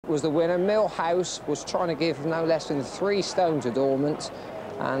was the winner. Millhouse was trying to give no less than 3 stone to Dormant,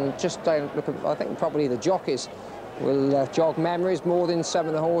 and just don't look at, I think probably the jockeys will jog memories more than some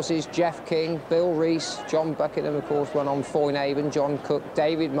of the horses. Jeff King, Bill Reese, John Buckingham, of course, went on Foynehaven, John Cook,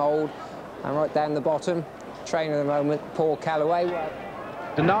 David Mould, and right down the bottom, trainer at the moment, Paul Calloway.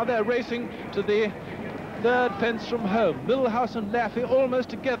 And now they're racing to the third fence from home. Millhouse and Laffey almost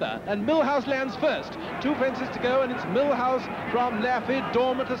together, and Millhouse lands first. 2 fences to go, and it's Millhouse from Laffey.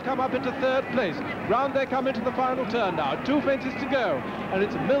 Dormant has come up into third place. Round they come into the final turn now. 2 fences to go, and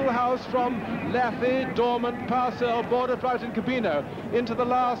it's Millhouse from Laffey, Dormant, Parcel, Border Flight and Cabino into the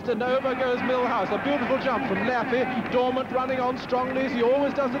last, and over goes Millhouse. A beautiful jump from Laffey. Dormant running on strongly as he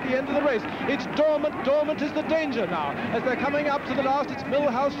always does at the end of the race. It's Dormant. Dormant is the danger now. As they're coming up to the last, it's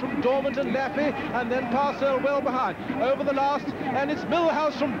Millhouse from Dormant and Laffey, and then Parcel well behind over the last, and it's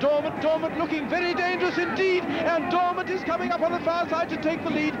Millhouse from Dormant. Dormant looking very dangerous indeed, and Dormant is coming up on the far side to take the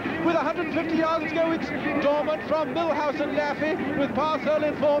lead with 150 yards to go. It's Dormant from Millhouse and Laffey with Parcel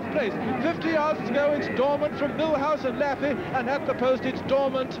in 4th place. 50 yards to go. It's Dormant from Millhouse and Laffey, and at the post it's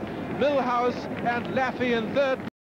Dormant, Millhouse and Laffey in 3rd